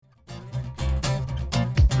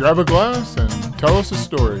grab a glass and tell us a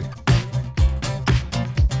story.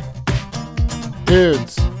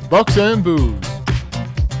 It's Bucks and Booze.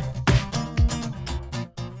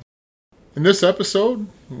 In this episode,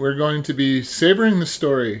 we're going to be savoring the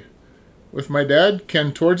story with my dad,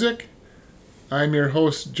 Ken Twardzik. I'm your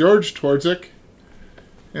host, George Twardzik.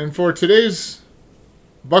 And for today's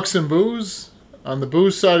Bucks and Booze, on the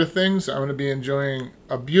booze side of things, I'm going to be enjoying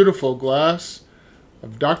a beautiful glass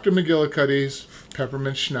of Dr. McGillicuddy's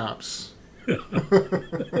peppermint schnapps. I'm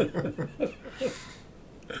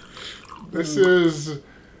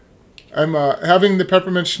having the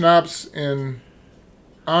peppermint schnapps in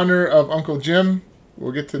honor of Uncle Jim.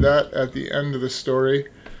 We'll get to that at the end of the story.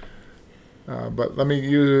 But let me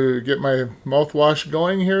get my mouthwash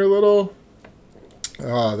going here a little.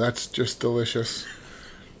 Oh, that's just delicious.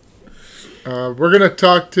 We're going to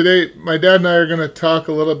talk today, my dad and I are going to talk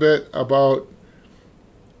a little bit about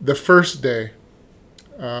the first day,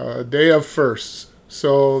 day of firsts.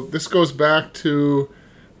 So this goes back to,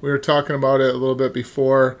 we were talking about it a little bit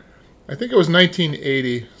before, I think it was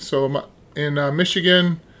 1980. So in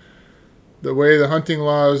Michigan, the way the hunting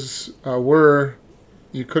laws were,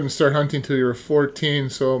 you couldn't start hunting till you were 14.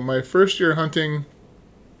 So my first year hunting,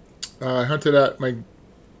 I hunted at my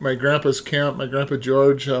grandpa's camp, my grandpa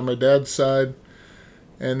George on my dad's side,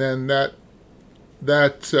 and then that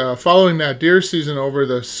following that deer season over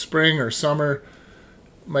the spring or summer,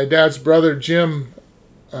 my dad's brother Jim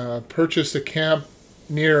purchased a camp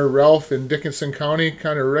near Ralph in Dickinson County,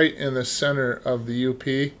 kind of right in the center of the UP.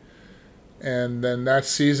 And then that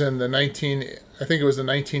season, I think it was the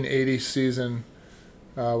 1980 season,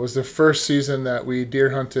 was the first season that we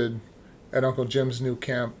deer hunted at Uncle Jim's new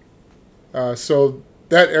camp. So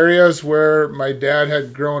that area is where my dad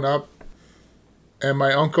had grown up, and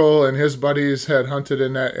my uncle and his buddies had hunted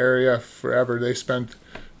in that area forever. They spent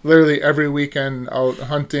literally every weekend out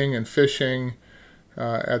hunting and fishing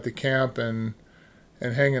at the camp and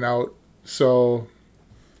hanging out. So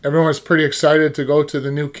everyone was pretty excited to go to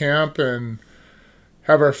the new camp and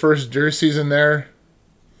have our first deer season there.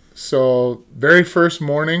 So very first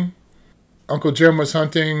morning, Uncle Jim was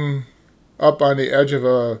hunting up on the edge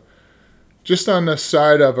of just on the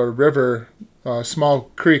side of a river, a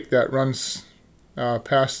small creek that runs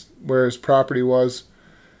past where his property was.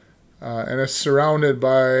 And it's surrounded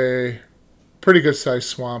by pretty good sized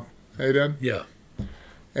swamp. Hey, Dad? Yeah.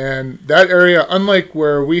 And that area, unlike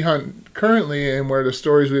where we hunt currently and where the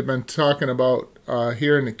stories we've been talking about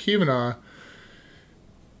here in the Keweenaw,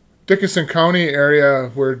 Dickinson County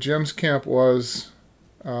area where Jim's camp was,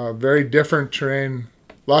 very different terrain,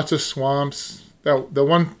 lots of swamps.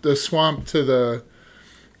 The swamp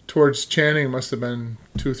towards Channing must have been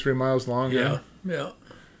 2-3 miles long. Yeah.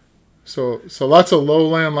 So lots of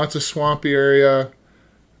lowland, lots of swampy area.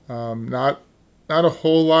 Not a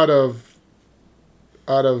whole lot of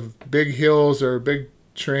out of big hills or big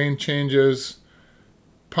terrain changes.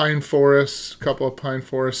 Pine forests, a couple of pine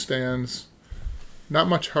forest stands. Not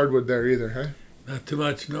much hardwood there either, hey? Not too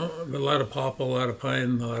much, no. A lot of popple, a lot of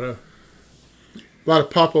pine, a lot of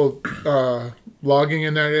popple logging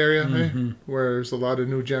in that area, hey? Where there's a lot of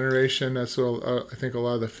new generation. That's what I think a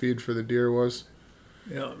lot of the feed for the deer was.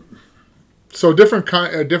 Yeah. So different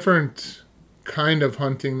kind of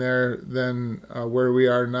hunting there than where we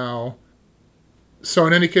are now. So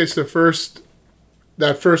in any case, that first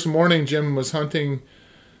morning, Jim was hunting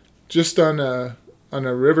just on a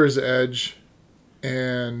river's edge,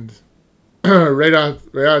 and right out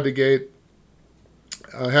of the gate,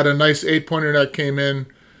 had a nice 8-pointer that came in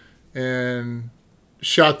and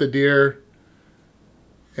shot the deer.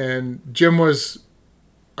 And Jim was,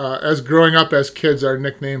 as growing up as kids, our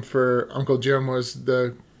nickname for Uncle Jim was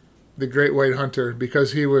the Great White Hunter,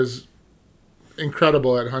 because he was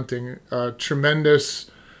incredible at hunting. Tremendous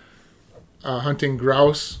hunting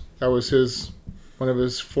grouse. That was one of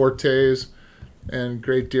his fortes, and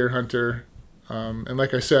great deer hunter. And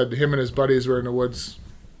like I said, him and his buddies were in the woods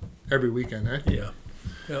every weekend, eh? Yeah.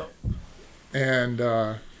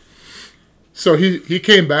 And so he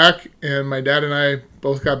came back, and my dad and I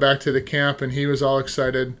both got back to the camp, and he was all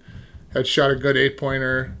excited. Had shot a good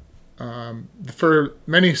 8-pointer. For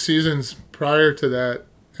many seasons prior to that,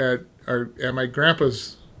 at my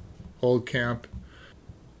grandpa's old camp,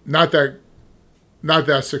 not that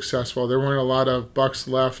successful. There weren't a lot of bucks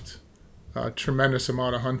left. Tremendous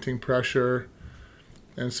amount of hunting pressure.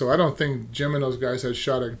 And so I don't think Jim and those guys had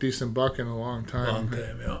shot a decent buck in a long time.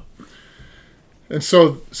 Yeah. And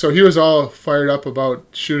so he was all fired up about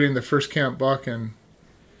shooting the first camp buck, and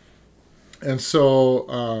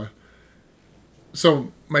so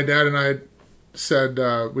my dad and I said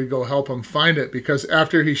we go help him find it, because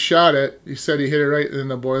after he shot it, he said he hit it right in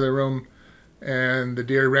the boiler room, and the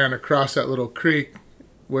deer ran across that little creek,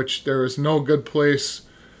 which there was no good place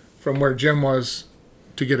from where Jim was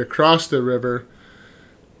to get across the river.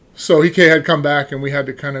 So he had come back, and we had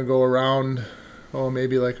to kind of go around,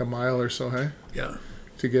 maybe like a mile or so, hey? Yeah.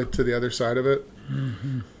 To get to the other side of it.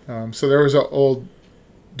 Mm-hmm. So there was an old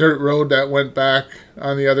dirt road that went back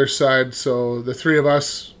on the other side. So the three of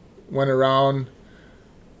us went around.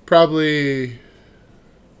 Probably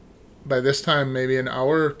by this time, maybe an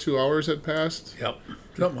hour or 2 hours had passed. Yep.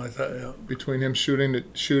 Something like that, yeah. Between him shooting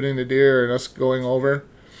the deer and us going over.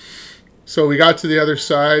 So we got to the other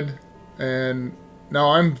side, and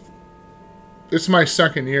now it's my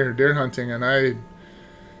second year deer hunting, and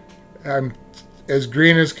I'm as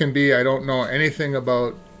green as can be. I don't know anything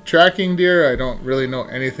about tracking deer. I don't really know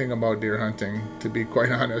anything about deer hunting, to be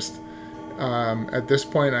quite honest. At this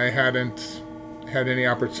point, I hadn't had any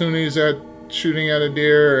opportunities at shooting at a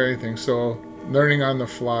deer or anything, so learning on the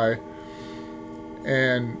fly.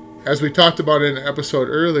 And as we talked about in an episode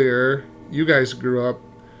earlier, you guys grew up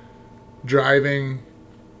driving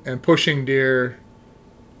and pushing deer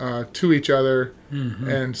to each other,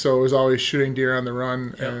 and so it was always shooting deer on the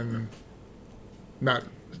run, and not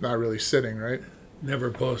really sitting, right?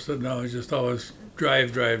 Never posted. No, just always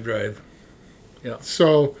drive. Yeah.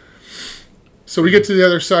 So we get to the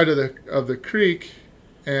other side of the creek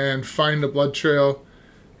and find the blood trail,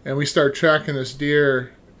 and we start tracking this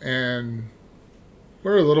deer, and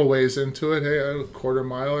we're a little ways into it. Hey, a quarter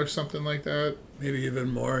mile or something like that. Maybe even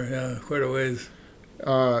more. Yeah, quite a ways.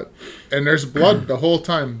 And there's blood the whole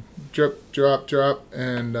time, drip, drop,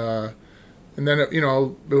 and then it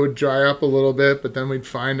would dry up a little bit, but then we'd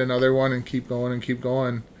find another one and keep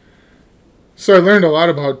going. So I learned a lot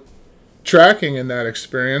about tracking in that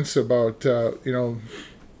experience. About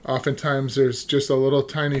oftentimes there's just a little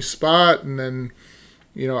tiny spot, and then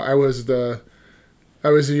I was a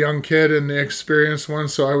young kid in the experienced one,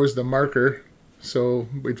 so I was the marker. So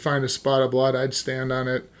we'd find a spot of blood, I'd stand on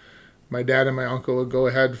it. My dad and my uncle would go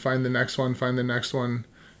ahead, find the next one,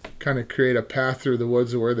 kind of create a path through the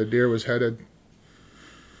woods of where the deer was headed.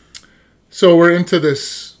 So we're into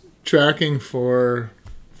this tracking for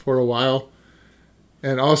a while,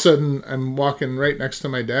 and all of a sudden I'm walking right next to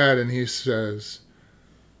my dad, and he says,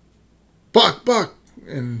 "Buck, buck,"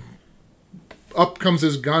 and up comes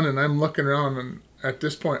his gun, and I'm looking around, and at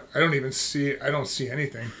this point I don't see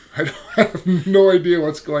anything. I have no idea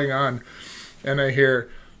what's going on, and I hear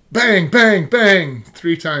bang, bang, bang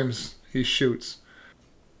 3 times. He shoots.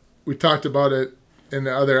 We talked about it in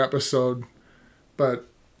the other episode, but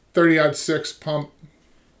 30-06 pump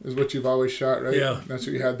is what you've always shot, right? Yeah. That's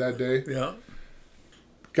what you had that day? Yeah.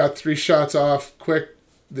 Got 3 shots off quick.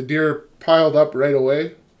 The deer piled up right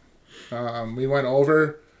away. We went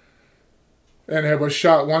over, and it was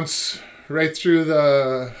shot once right through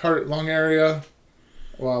the heart-lung area,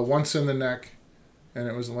 once in the neck, and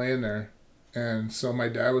it was laying there. And so my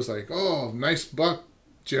dad was like, "Oh, nice buck,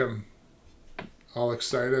 Jim." All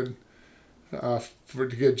excited to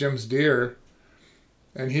get Jim's deer.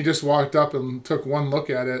 And he just walked up and took one look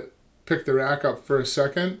at it, picked the rack up for a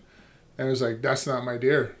second, and was like, "That's not my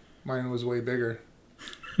deer. Mine was way bigger."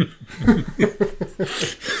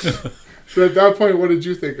 So at that point, what did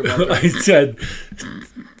you think about that? I said,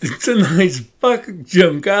 "It's a nice buck,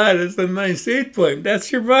 Jim. God, it's a nice 8-point.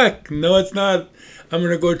 That's your buck." "No, it's not. I'm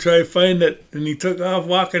going to go try to find it." And he took off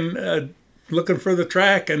walking, looking for the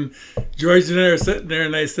track. And George and I are sitting there,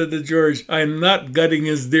 and I said to George, "I'm not gutting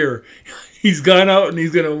his deer. He's gone out, and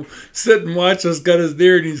he's going to sit and watch us gut his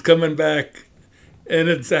deer, and he's coming back." And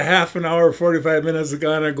it's a half an hour, 45 minutes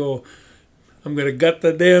gone. I go, "I'm going to gut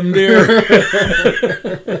the damn deer."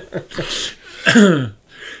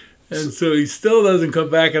 And so he still doesn't come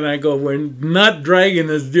back, and I go, "We're not dragging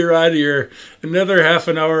this deer out of here." Another half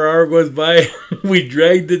an hour goes by. We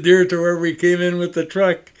dragged the deer to where we came in with the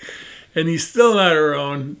truck, and he's still not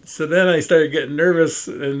around. So then I started getting nervous,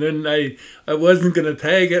 and then I wasn't going to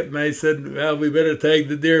tag it, and I said, "Well, we better tag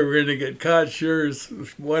the deer. We're going to get caught, sure as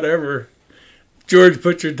whatever." "George,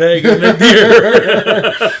 put your tag in the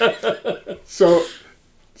deer." So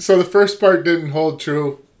the first part didn't hold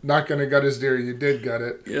true. Not going to gut his deer. You did gut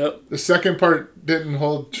it. Yep. The second part didn't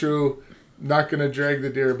hold true. Not going to drag the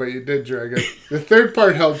deer, but you did drag it. The third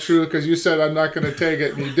part held true because you said, "I'm not going to tag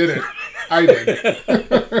it," and you didn't. I did.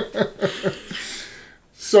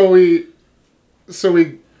 So we,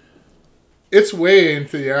 it's way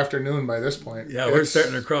into the afternoon by this point. Yeah, we're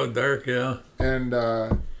starting to crowd dark, yeah. And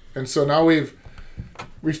so now we've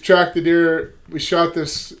tracked the deer. We shot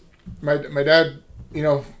this. My dad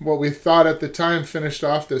what we thought at the time finished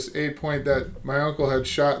off this 8-point that my uncle had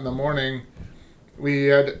shot in the morning. We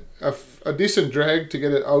had a decent drag to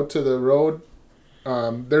get it out to the road.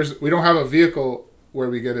 We don't have a vehicle where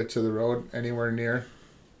we get it to the road anywhere near.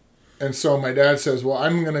 And so my dad says, well,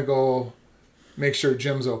 I'm going to go make sure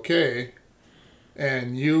Jim's okay.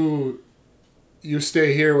 And you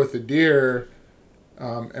stay here with the deer,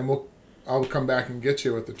 and I'll come back and get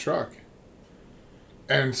you with the truck.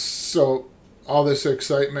 And so all this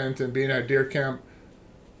excitement and being at deer camp,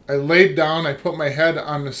 I laid down, I put my head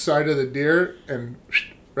on the side of the deer, and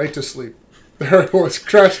right to sleep. There I was,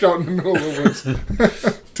 crashed out in the middle of the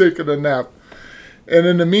woods, taking a nap. And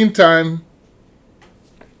in the meantime,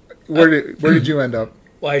 where did you end up?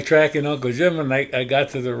 Well, I tracking Uncle Jim, and I got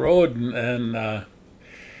to the road and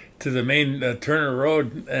to the main Turner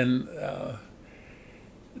Road, and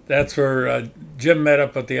that's where Jim met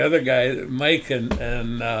up with the other guy, Mike,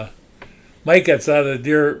 and Mike had saw the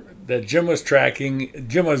deer that Jim was tracking.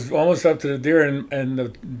 Jim was almost up to the deer, and the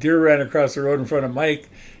deer ran across the road in front of Mike,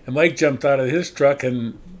 and Mike jumped out of his truck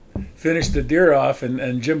and finished the deer off,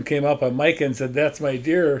 and Jim came up on Mike and said, "That's my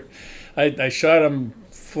deer. I shot him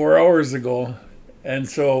 4 hours ago." And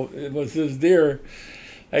so it was his deer,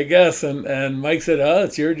 I guess. And Mike said, "Oh,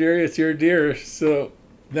 it's your deer, it's your deer." So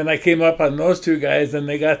then I came up on those two guys, and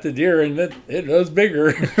they got the deer, and it was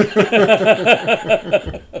bigger.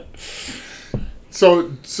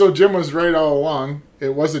 So Jim was right all along.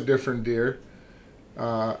 It was a different deer.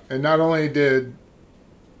 And not only did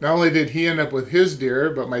he end up with his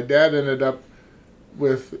deer, but my dad ended up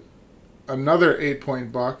with another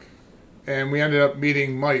 8-point buck, and we ended up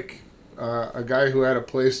meeting Mike, a guy who had a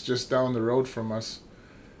place just down the road from us.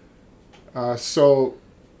 So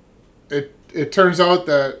it turns out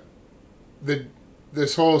that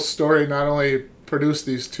this whole story not only produced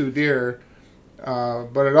these 2 deer,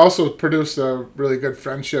 but it also produced a really good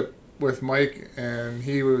friendship with Mike, and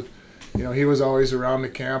he was always around the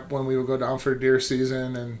camp when we would go down for deer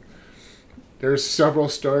season, and there's several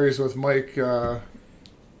stories with Mike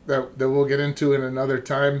that we'll get into in another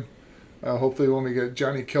time. Hopefully when we get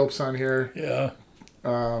Johnny Kilps on here. Yeah.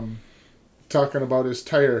 Talking about his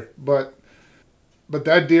tire. But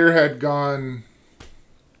that deer had gone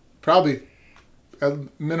probably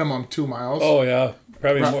at minimum 2 miles. Oh, yeah.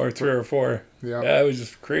 Probably more, 3 or 4. Yeah. Yeah, it was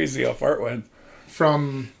just crazy how far it went.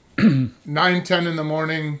 From 9-10 in the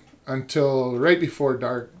morning until right before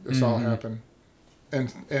dark, this all happened.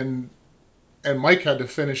 And Mike had to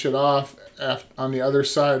finish it off on the other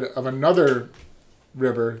side of another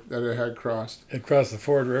river that it had crossed. It crossed the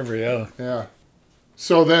Ford River, yeah. Yeah.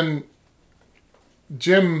 So then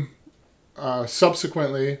Jim,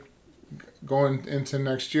 subsequently, going into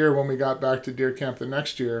next year, when we got back to deer camp the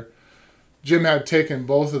next year, Jim had taken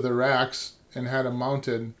both of the racks and had them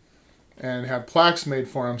mounted and had plaques made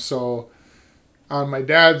for him. So on my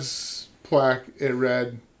dad's plaque, it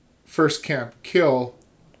read "First Camp Kill,"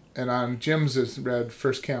 and on Jim's it read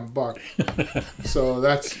 "First Camp Buck." So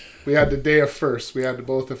we had the day of first. We had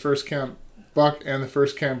both the First Camp Buck and the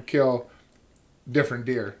First Camp Kill different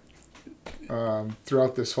deer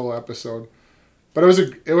throughout this whole episode. But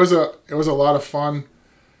it was a lot of fun,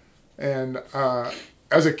 and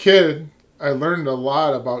as a kid, I learned a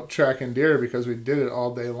lot about tracking deer because we did it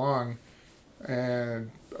all day long,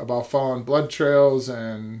 and about following blood trails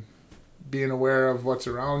and being aware of what's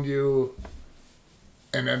around you,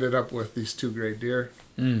 and ended up with these 2 great deer.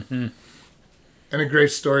 Mm-hmm. And a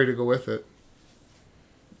great story to go with it.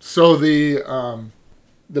 So the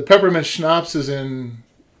peppermint schnapps is in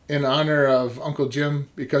honor of Uncle Jim,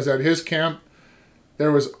 because at his camp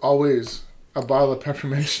there was always a bottle of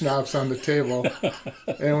peppermint schnapps on the table.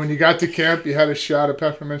 And when you got to camp, you had a shot of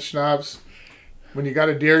peppermint schnapps. When you got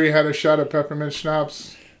a deer, you had a shot of peppermint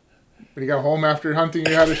schnapps. When you got home after hunting,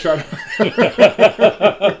 you had a shot of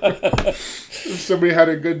if somebody had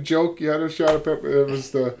a good joke, you had a shot of peppermint.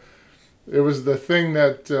 It was the thing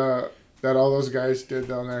that all those guys did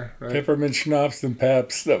down there, right? Peppermint schnapps and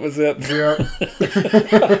paps. That was it. Yep.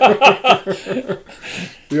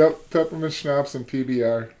 Yep, peppermint schnapps and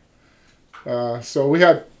PBR. So we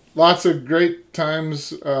had lots of great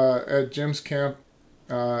times at Jim's camp,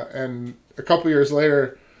 and a couple years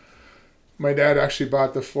later, my dad actually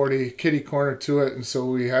bought the 40 kitty corner to it, and so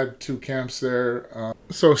we had 2 camps there.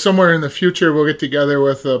 So somewhere in the future, we'll get together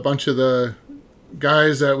with a bunch of the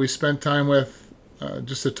guys that we spent time with,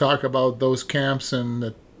 just to talk about those camps and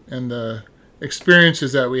the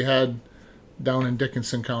experiences that we had down in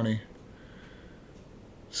Dickinson County.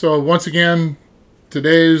 So once again,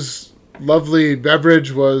 today's lovely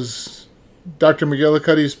beverage was Dr.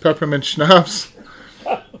 McGillicuddy's peppermint schnapps.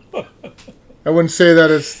 I wouldn't say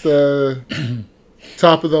that it's the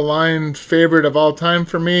top of the line favorite of all time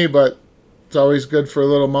for me, but it's always good for a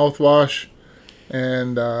little mouthwash.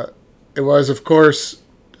 And it was, of course,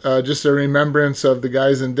 just a remembrance of the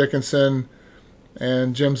guys in Dickinson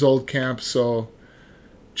and Jim's old camp. So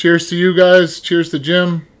cheers to you guys. Cheers to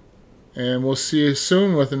Jim. And we'll see you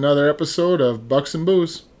soon with another episode of Bucks and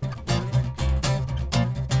Booze.